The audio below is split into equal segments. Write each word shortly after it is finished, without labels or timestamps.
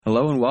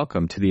Hello and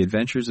welcome to the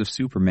Adventures of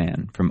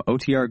Superman from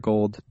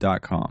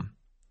OTRGold.com.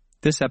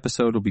 This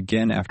episode will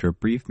begin after a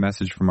brief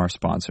message from our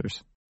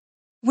sponsors.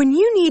 When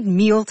you need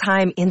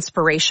mealtime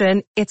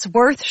inspiration, it's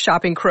worth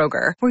shopping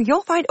Kroger, where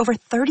you'll find over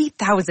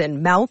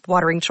 30,000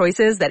 mouth-watering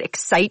choices that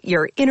excite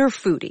your inner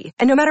foodie.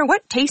 And no matter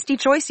what tasty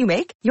choice you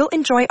make, you'll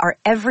enjoy our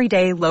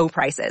everyday low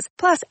prices,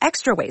 plus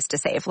extra ways to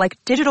save, like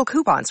digital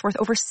coupons worth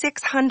over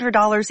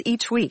 $600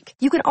 each week.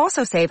 You can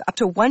also save up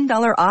to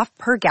 $1 off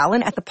per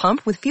gallon at the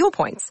pump with fuel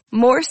points.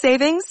 More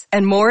savings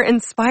and more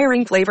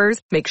inspiring flavors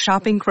make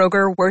shopping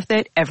Kroger worth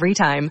it every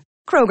time.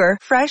 Kroger,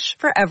 fresh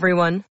for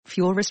everyone.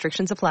 Fuel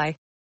restrictions apply.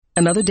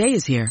 Another day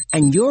is here,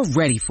 and you're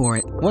ready for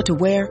it. What to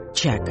wear?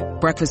 Check.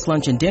 Breakfast,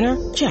 lunch, and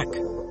dinner? Check.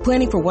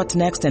 Planning for what's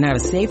next and how to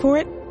save for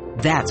it?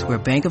 That's where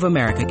Bank of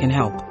America can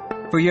help.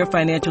 For your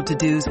financial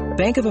to-dos,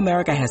 Bank of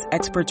America has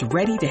experts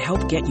ready to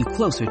help get you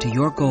closer to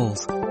your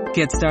goals.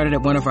 Get started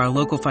at one of our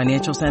local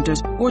financial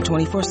centers or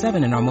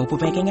 24/7 in our mobile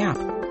banking app.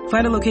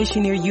 Find a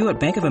location near you at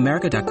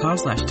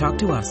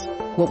bankofamerica.com/talktous.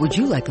 What would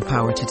you like the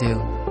power to do?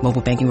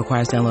 Mobile banking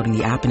requires downloading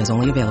the app and is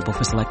only available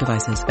for select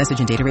devices. Message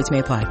and data rates may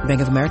apply.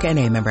 Bank of America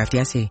N.A., member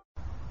FDIC.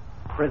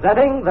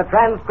 Presenting the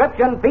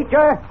transcription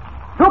feature,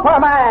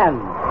 Superman!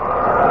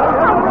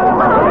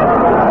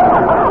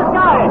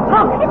 Guys,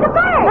 look! It's a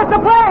plane! It's a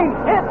plane!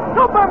 It's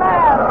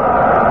Superman!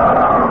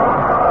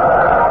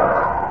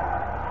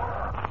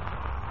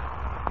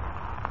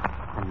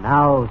 And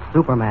now,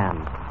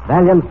 Superman,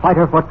 valiant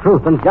fighter for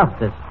truth and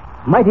justice,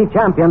 mighty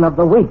champion of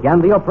the weak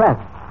and the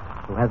oppressed,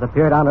 who has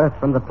appeared on Earth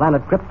from the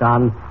planet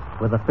Krypton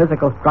with a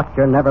physical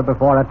structure never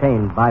before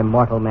attained by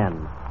mortal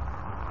men.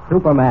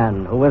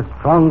 Superman, who is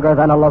stronger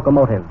than a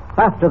locomotive,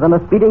 faster than a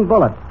speeding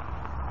bullet,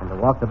 and who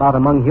walks about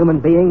among human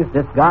beings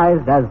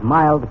disguised as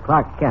mild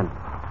Clark Kent,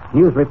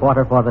 news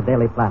reporter for the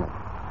Daily Planet.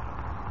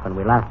 When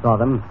we last saw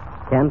them,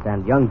 Kent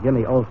and young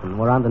Jimmy Olsen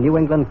were on the New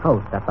England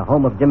coast at the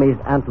home of Jimmy's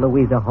Aunt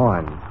Louisa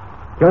Horn.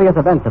 Curious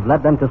events have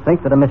led them to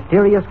think that a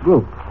mysterious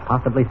group,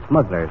 possibly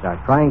smugglers, are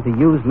trying to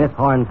use Miss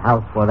Horn's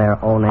house for their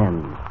own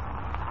ends.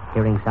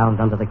 Hearing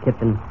sounds under the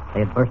kitchen, they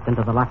had burst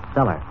into the locked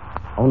cellar,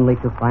 only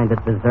to find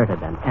it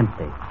deserted and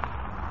empty.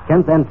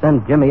 Kent then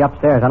sent Jimmy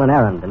upstairs on an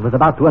errand and was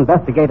about to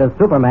investigate as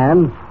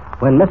Superman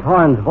when Miss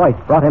Horn's voice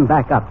brought him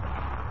back up.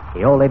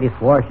 The old lady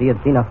swore she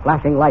had seen a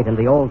flashing light in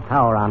the old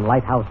tower on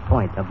Lighthouse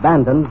Point,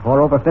 abandoned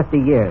for over 50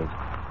 years.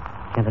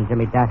 Kent and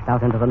Jimmy dashed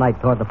out into the night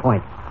toward the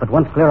point, but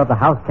once clear of the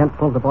house, Kent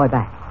pulled the boy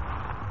back.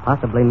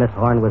 Possibly Miss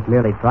Horn was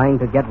merely trying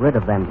to get rid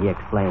of them, he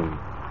explained.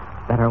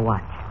 Better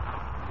watch.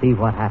 See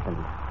what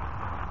happens.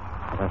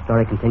 As our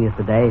story continues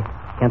today,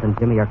 Kent and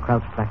Jimmy are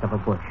crouched back of a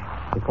bush.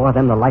 Before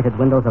them, the lighted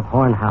windows of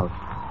Horn House.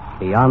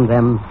 Beyond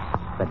them,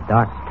 the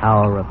dark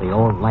tower of the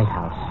old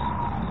lighthouse.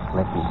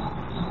 Listen.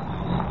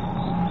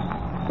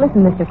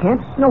 Listen, Mr.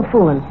 Kent, no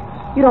fooling.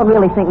 You don't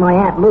really think my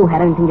Aunt Lou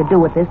had anything to do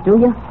with this, do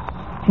you?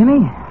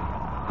 Jimmy,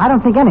 I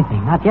don't think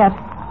anything, not yet.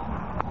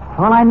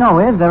 All I know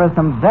is there are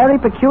some very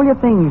peculiar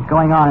things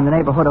going on in the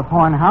neighborhood of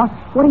Horn House.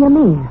 What do you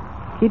mean?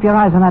 Keep your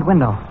eyes on that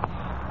window.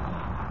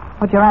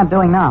 What's your aunt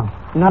doing now?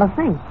 Not a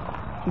thing.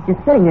 She's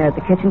just sitting there at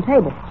the kitchen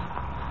table.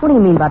 What do you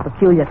mean by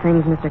peculiar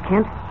things, Mr.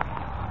 Kent?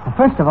 Well,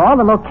 first of all,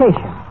 the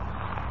location.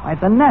 Why,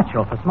 it's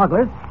unnatural for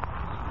smugglers.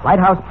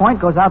 Lighthouse Point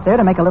goes out there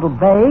to make a little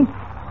bay,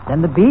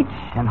 then the beach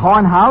and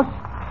Horn House,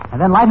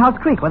 and then Lighthouse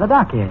Creek where the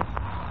dock is.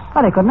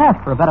 Well, they couldn't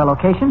ask for a better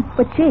location.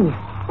 But, gee,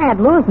 Aunt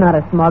Lou's not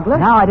a smuggler.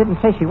 No, I didn't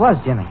say she was,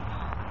 Jimmy.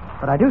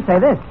 But I do say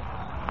this.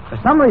 For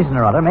some reason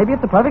or other, maybe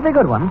it's a perfectly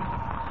good one,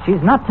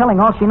 she's not telling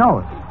all she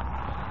knows.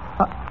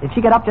 Did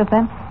she get up just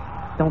then?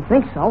 Don't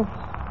think so.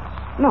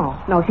 No,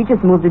 she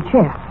just moved her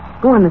chair.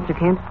 Go on, Mr.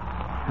 Kent.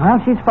 Well,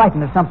 she's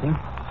frightened of something.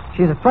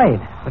 She's afraid,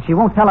 but she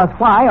won't tell us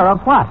why or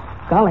of what.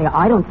 Golly,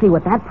 I don't see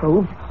what that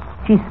proves.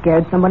 She's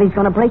scared somebody's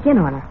going to break in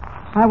on her.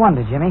 I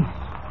wonder, Jimmy.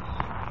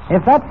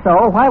 If that's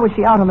so, why was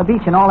she out on the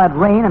beach in all that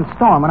rain and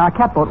storm when our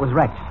catboat was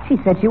wrecked? She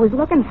said she was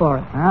looking for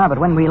us. But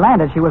when we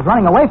landed, she was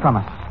running away from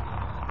us.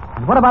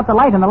 And what about the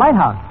light in the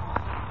lighthouse?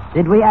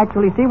 Did we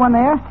actually see one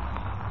there?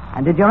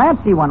 And did your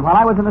aunt see one while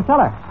I was in the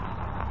cellar?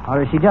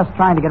 Or is she just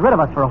trying to get rid of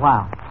us for a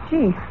while?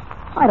 Gee,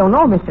 I don't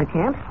know, Mr.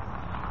 Kent.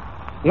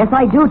 Yes,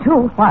 I do,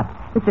 too. What?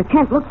 Mr.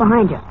 Kent, look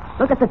behind you.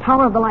 Look at the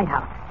tower of the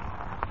lighthouse.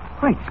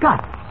 Great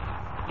Scott.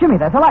 Jimmy,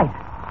 there's a light.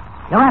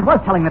 Your aunt was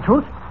telling the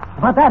truth.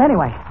 About that,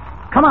 anyway.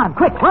 Come on,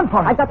 quick, run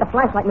for it. I've got the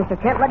flashlight, Mr.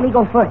 Kent. Let me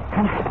go first.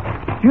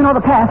 You know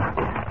the path.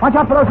 Watch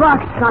out for those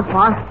rocks. Not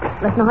far.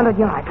 Less than 100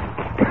 yards.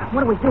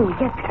 What do? We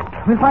get...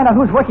 We'll find out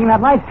who's working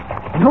that light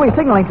and who he's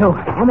signaling to.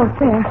 Almost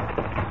there.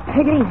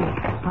 Take it easy.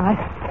 All right.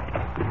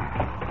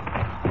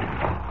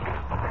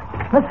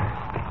 Listen.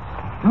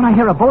 Don't I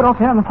hear a boat off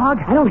there in the fog?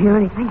 I don't hear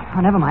anything.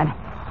 Oh, never mind.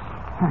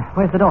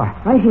 Where's the door?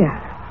 Right here.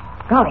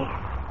 Golly.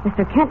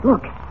 Mr. Kent,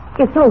 look.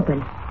 It's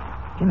open.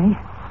 Jimmy,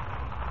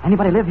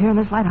 anybody live here in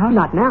this lighthouse?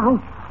 Not now.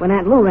 When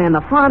Aunt Lou ran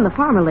the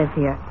farmer lives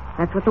here.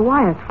 That's what the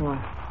wire's for.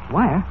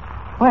 Wire?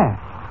 Where?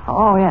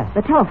 Oh, yes.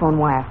 The telephone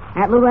wire.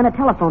 Aunt Lou ran a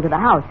telephone to the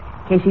house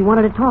in case she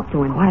wanted to talk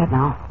to him. Quiet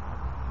now.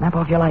 Snap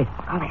off your light.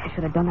 Golly, I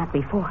should have done that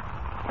before.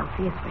 They'll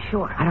see us for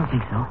sure. I don't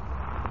think so.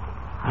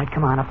 All right,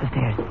 come on, up the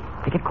stairs.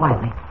 Take it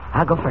quietly.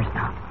 I'll go first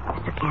now.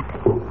 Mr. Kent,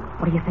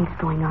 what do you think's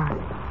going on?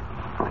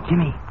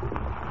 Jimmy,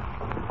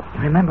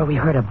 you remember we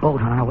heard a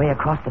boat on our way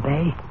across the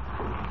bay?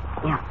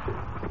 Yeah,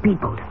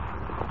 speedboat.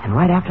 And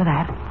right after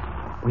that,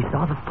 we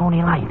saw the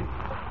phony light.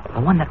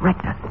 The one that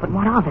wrecked us. But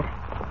what of it?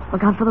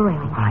 Look out for the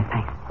railing. All right,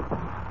 thanks.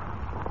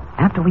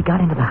 After we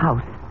got into the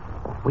house,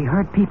 we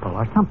heard people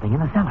or something in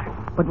the cellar.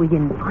 But we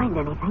didn't find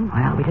anything.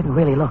 Well, we didn't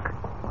really look.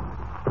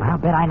 But I'll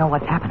bet I know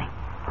what's happening.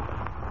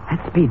 That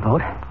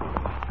speedboat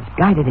was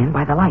guided in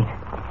by the light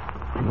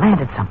and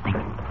landed something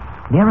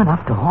near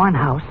enough to Horn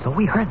House so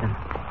we heard them.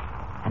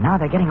 And now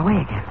they're getting away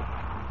again.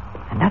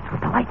 And that's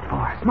what the light's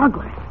for.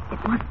 Smugglers. It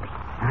must be.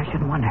 I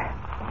shouldn't wonder.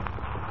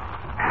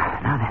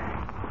 Now then,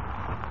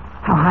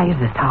 how high is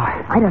this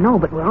tower? I don't know,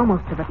 but we're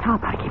almost to the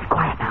top. Gotta keep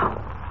quiet now.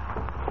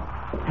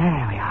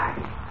 There we are.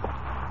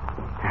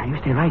 Now, you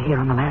stay right here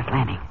on the last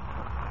landing.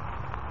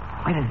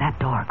 Where does that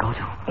door go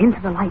to? Into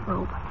the light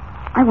room.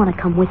 I want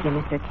to come with you,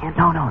 Mr. Kent.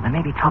 No, there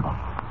may be trouble.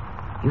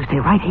 You stay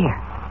right here.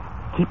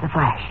 Keep the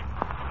flash.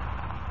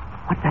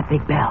 What's that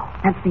big bell?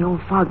 That's the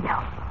old fog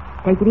bell.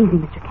 Take it easy,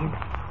 Mr. Kent.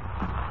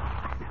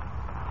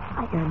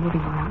 I hear him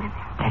moving around in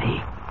there. Steady.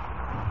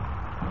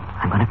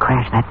 I'm going to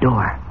crash that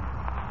door.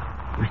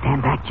 You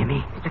stand back,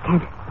 Jimmy. Mr.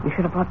 Kent, you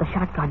should have brought the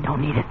shotgun.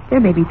 Don't need it. There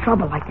may be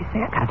trouble, like you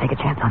said. Gotta take a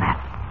chance on that.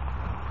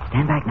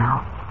 Stand back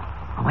now.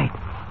 Oh, wait.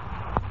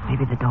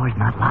 Maybe the door's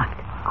not locked.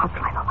 I'll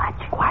try the latch.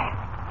 Quiet.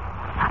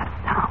 Not a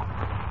sound.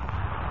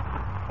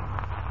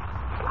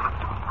 It's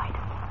locked, all right.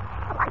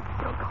 The light's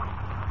still going.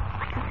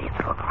 I can see it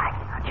through a crack.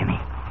 Now, Jimmy,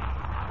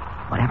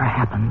 whatever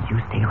happens, you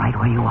stay right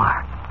where you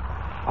are.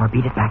 Or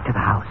beat it back to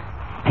the house.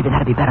 Maybe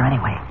that'll be better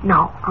anyway.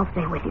 No, I'll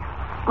stay with you.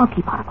 I'll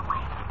keep out of the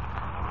way.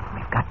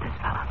 We've got this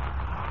fella.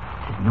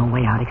 There's no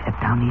way out except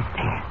down these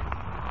stairs.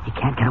 He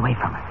can't get away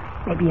from us.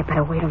 Maybe you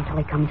better wait until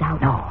he comes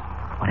out. No.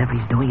 Whatever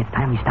he's doing, it's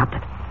time we stopped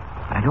it.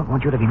 But I don't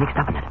want you to be mixed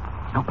up in it.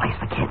 There's no place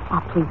for kids.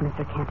 Oh, please,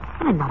 Mr. Kent.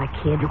 I'm not a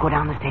kid. You go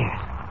down the stairs.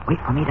 Wait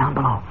for me down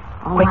below.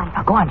 All Quick. right.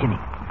 Now, go on, Jimmy.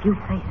 If you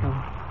say so.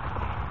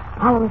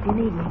 Follow if you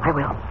need me. I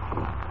will.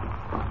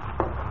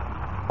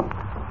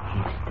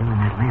 He's still in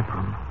that lamp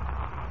room.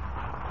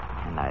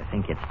 And I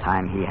think it's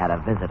time he had a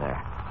visitor.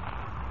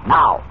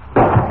 Now!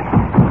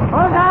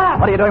 Who's that?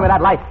 What are you doing with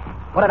that light?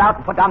 Put it out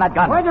and put down that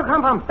gun. Where'd you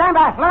come from? Stand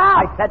back. Let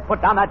out. I said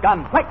put down that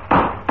gun. Quick!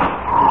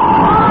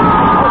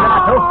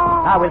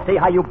 Now we'll see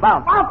how you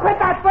bounce. Oh, quit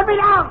that. Put me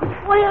down.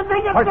 What do you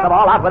think it's First of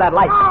all, out with that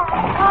light.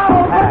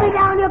 put me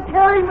down. You're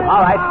carrying me.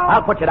 All right,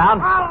 I'll put you down.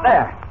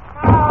 There.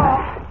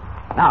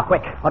 Now,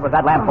 quick. What was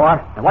that lamp for?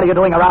 And what are you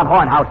doing around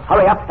Horn House?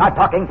 Hurry up. Start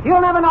talking.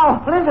 You'll never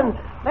know. Listen,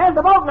 there's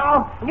the boat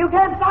now, and you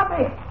can't stop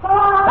me.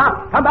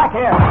 Stop. Come back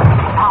here.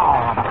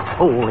 Oh,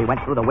 fool. He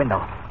went through the window.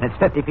 And it's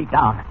 50 feet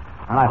down.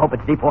 And I hope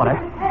it's deep water.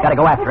 Gotta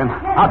go after him.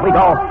 Out we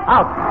go.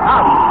 Out.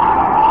 Out.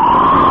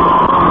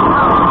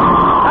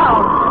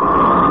 Down.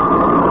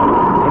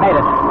 He made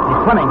it. He's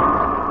swimming.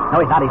 No,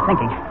 he's not. He's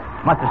sinking.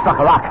 Must have struck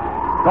a rock.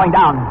 Going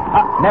down.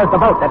 And there's the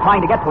boat. They're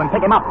trying to get to him.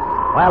 Pick him up.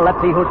 Well, let's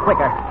see who's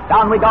quicker.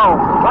 Down we go.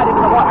 Right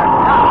into the water.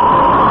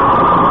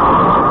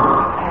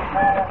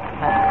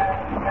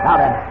 Now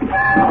then.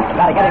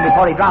 Gotta get him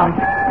before he drowns.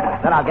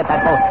 Then I'll get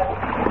that boat.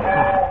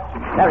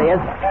 There he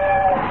is.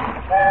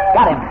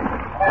 Got him.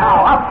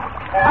 Now, up.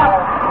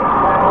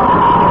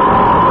 Up.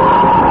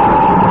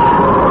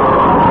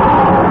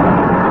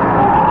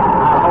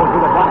 I'll hold you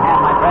with one hand,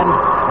 my friend,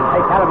 and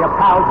take care of your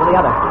pals with the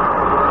other.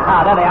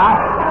 Ah, there they are.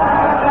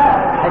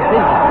 I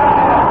see.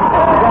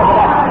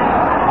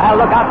 Well,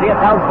 look out for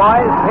yourselves,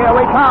 boys. Here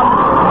we come.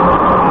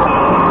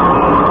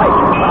 Wait,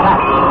 what's that?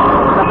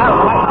 The bell,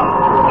 the lighthouse.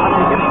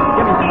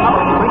 Jimmy's in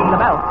trouble. He's ringing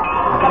the bell.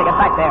 I've got to get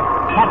back there.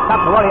 Can't stop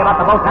to worry about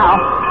the boat now.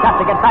 Got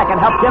to get back and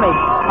help Jimmy.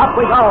 Up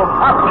we go.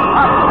 Up,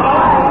 up, and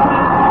away.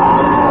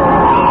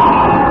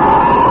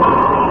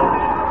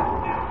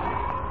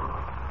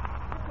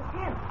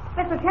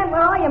 Mr. Kent,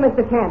 where are you,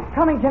 Mr. Kent?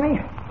 Coming, Jimmy.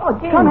 Oh,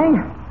 Jim. Coming.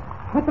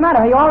 What's the matter?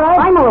 Are you all right?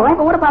 I'm all right,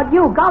 but what about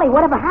you? Golly,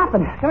 whatever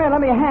happened? Come here,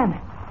 lend me a hand.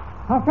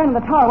 Our friend in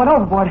the tower went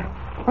overboard.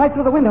 Right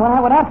through the window, and I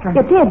went after him.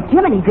 You did.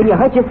 Jiminy, did you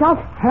hurt yourself?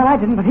 Well, I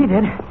didn't, but he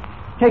did.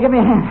 Here, give me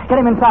a hand. Get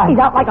him inside. He's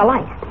out like a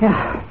light.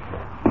 Yeah.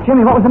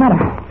 Jimmy, what was the matter?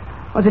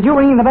 Was it you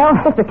ringing the bell?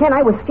 Mr. Kent,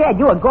 I was scared.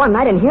 You were gone, and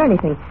I didn't hear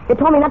anything. You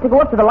told me not to go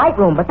up to the light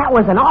room, but that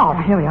wasn't all.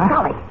 Here we are.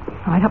 Golly.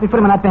 All right, help me put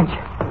him on that bench.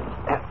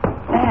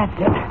 That's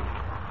it.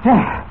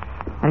 There.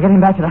 I'll get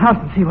him back to the house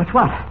and see what's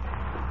what.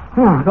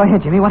 Oh, go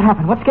ahead, Jimmy. What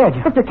happened? What scared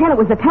you? Mr. Kent, it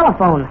was the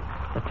telephone.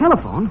 The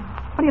telephone?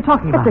 What are you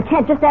talking about? Mr.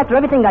 Kent, just after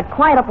everything got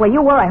quiet up where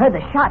you were, I heard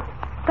the shots.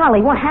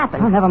 Golly, what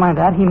happened? Oh, never mind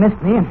that. He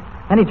missed me, and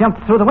then he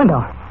jumped through the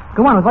window.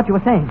 Go on with what you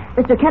were saying.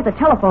 Mr. Kent, the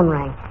telephone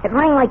rang. It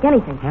rang like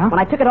anything. Yeah? When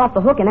I took it off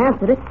the hook and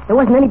answered it, there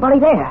wasn't anybody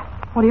there.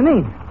 What do you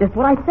mean? Just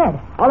what I said.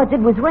 All it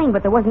did was ring,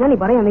 but there wasn't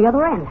anybody on the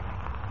other end.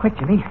 Quick,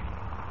 Jimmy.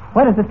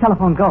 Where does this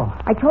telephone go?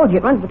 I told you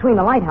it runs between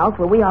the lighthouse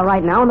where we are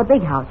right now and the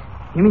big house.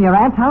 You mean your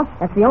aunt's house?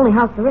 That's the only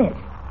house there is.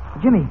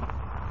 Jimmy,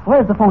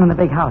 where's the phone in the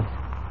big house?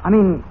 I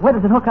mean, where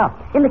does it hook up?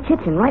 In the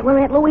kitchen, right where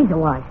Aunt Louisa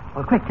was.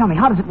 Well, quick, tell me,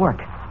 how does it work?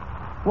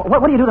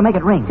 What do you do to make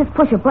it ring? Just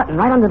push a button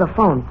right under the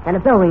phone, and a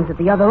bell rings at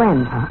the other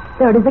end.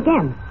 There it is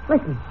again.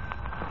 Listen.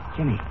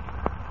 Jimmy,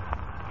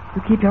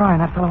 you keep your eye on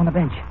that fellow on the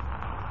bench.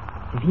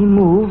 If he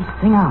moves,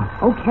 sing out.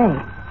 Okay.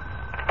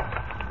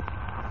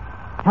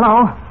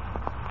 Hello?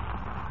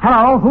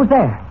 Hello? Who's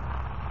there?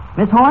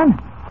 Miss Horn?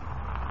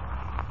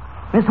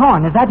 Miss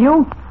Horn, is that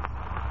you?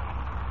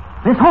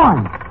 Miss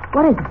Horn!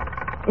 What is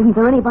it? Isn't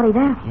there anybody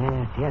there?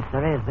 Yes,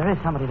 there is. There is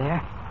somebody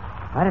there.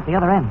 Right at the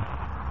other end.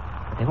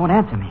 But they won't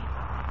answer me.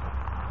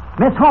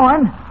 Miss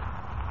Horn?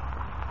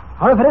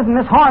 Or if it isn't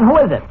Miss Horn, who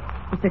is it?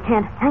 Mr.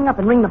 Kent, hang up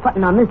and ring the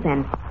button on this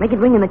end. Make it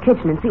ring in the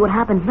kitchen and see what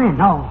happens then.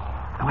 No,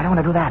 I don't want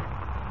to do that.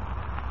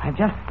 I've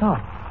just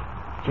thought.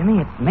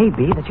 Jimmy, it may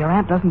be that your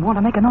aunt doesn't want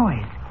to make a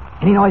noise.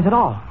 Any noise at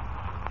all.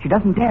 She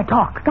doesn't dare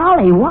talk.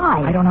 Golly,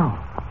 why? I don't know.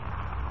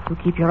 You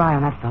keep your eye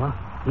on that fellow.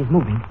 He's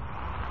moving.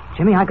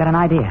 Jimmy, I've got an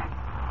idea.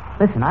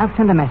 Listen, I'll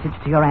send a message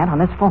to your aunt on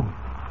this phone.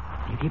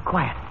 You keep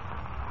quiet.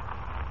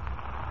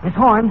 Miss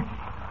Horn,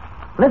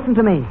 listen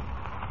to me.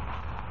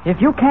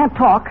 If you can't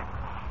talk,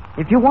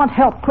 if you want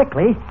help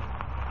quickly,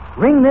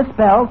 ring this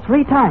bell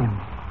 3 times.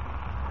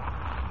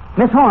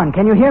 Miss Horn,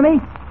 can you hear me?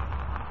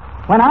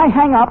 When I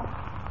hang up,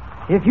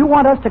 if you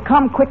want us to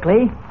come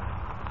quickly,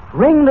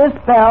 ring this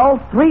bell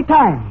 3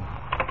 times.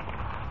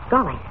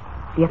 Golly,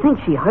 do you think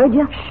she heard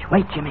you? Shh,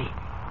 wait, Jimmy.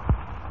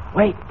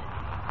 Wait.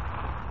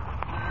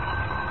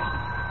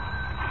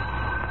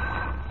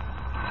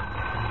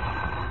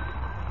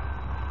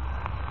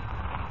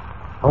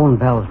 Phone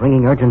bells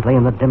ringing urgently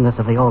in the dimness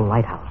of the old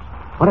lighthouse.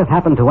 What had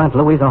happened to Aunt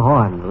Louisa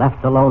Horn,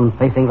 left alone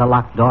facing the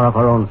locked door of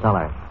her own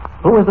cellar?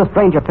 Who was the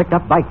stranger picked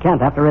up by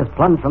Kent after his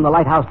plunge from the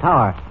lighthouse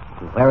tower?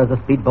 And where is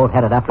the speedboat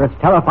headed after its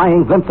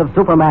terrifying glimpse of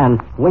Superman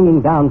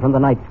winging down from the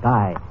night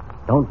sky?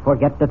 Don't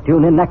forget to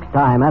tune in next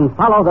time and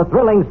follow the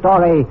thrilling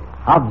story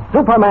of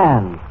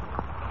Superman.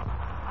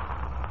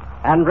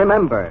 And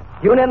remember,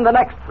 tune in the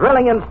next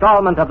thrilling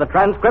installment of the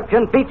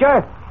transcription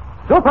feature,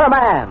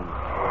 Superman.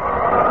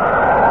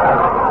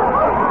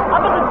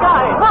 Up in the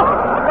sky! Look!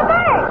 It's a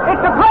plane!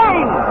 It's a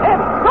plane!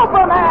 It's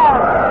Superman!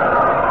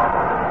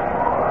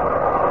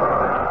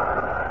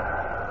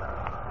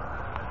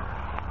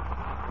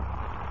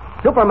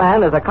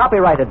 Superman is a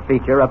copyrighted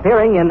feature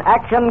appearing in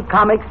Action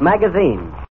Comics magazine.